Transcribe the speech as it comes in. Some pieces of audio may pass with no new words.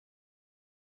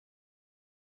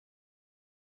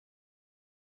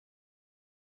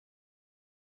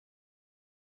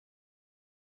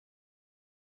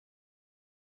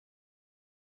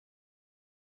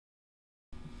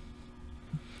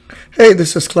Hey,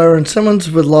 this is Clarence Simmons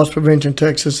with Loss Prevention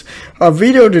Texas. Our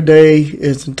video today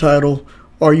is entitled,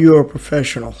 Are You a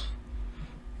Professional?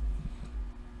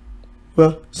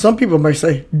 Well, some people may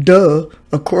say, duh,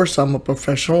 of course I'm a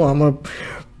professional. I'm a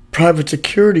private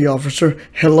security officer.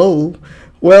 Hello.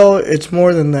 Well, it's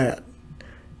more than that.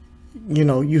 You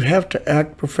know, you have to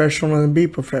act professional and be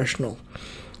professional.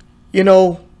 You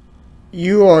know,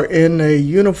 you are in a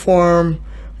uniform.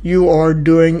 You are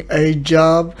doing a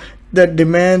job that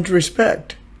demands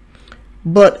respect.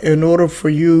 But in order for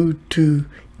you to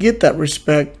get that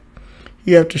respect,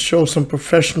 you have to show some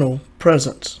professional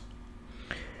presence.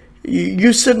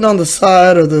 You're sitting on the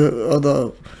side of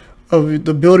the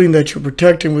building that you're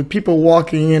protecting, with people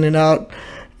walking in and out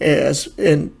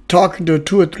and talking to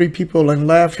 2 or 3 people and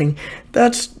laughing.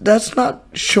 That's not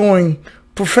showing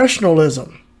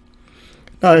professionalism.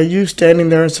 Now, you standing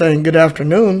there and saying good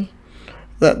afternoon,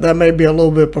 that may be a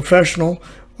little bit professional.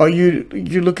 Or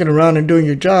you're looking around and doing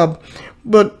your job.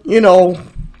 But, you know,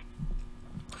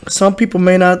 some people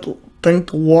may not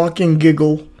think the walking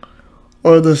giggle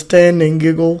or the standing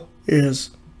giggle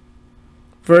is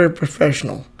very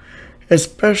professional,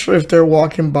 especially if they're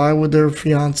walking by with their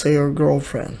fiance or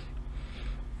girlfriend.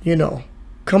 You know,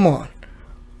 come on.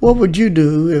 What would you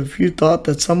do if you thought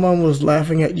that someone was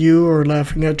laughing at you or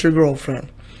laughing at your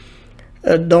girlfriend?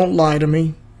 Don't lie to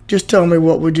me. Just tell me,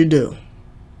 what would you do?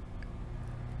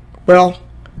 Well,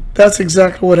 that's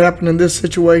exactly what happened in this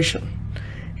situation.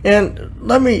 And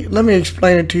let me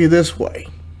explain it to you this way.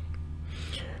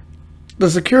 The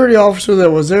security officer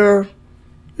that was there,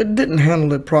 it didn't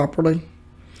handle it properly.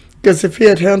 Because if he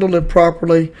had handled it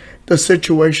properly, the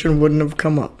situation wouldn't have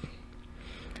come up.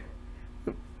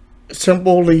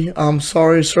 Simply, I'm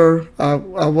sorry, sir. I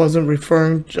wasn't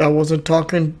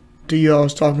talking to you. I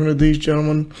was talking to these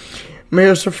gentlemen. May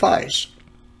it suffice.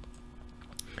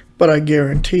 But I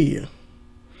guarantee you,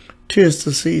 'tis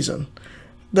the season,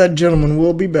 that gentleman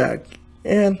will be back,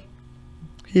 and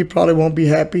he probably won't be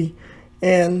happy,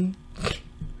 and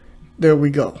there we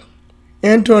go.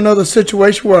 Into another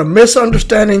situation where a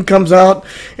misunderstanding comes out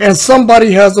and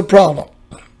somebody has a problem.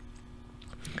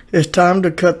 It's time to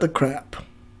cut the crap.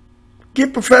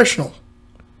 Get professional.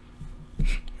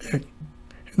 And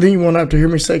then you won't have to hear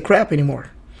me say crap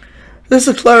anymore. This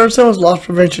is Clarence Simmons, Loss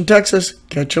Prevention Texas.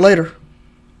 Catch you later.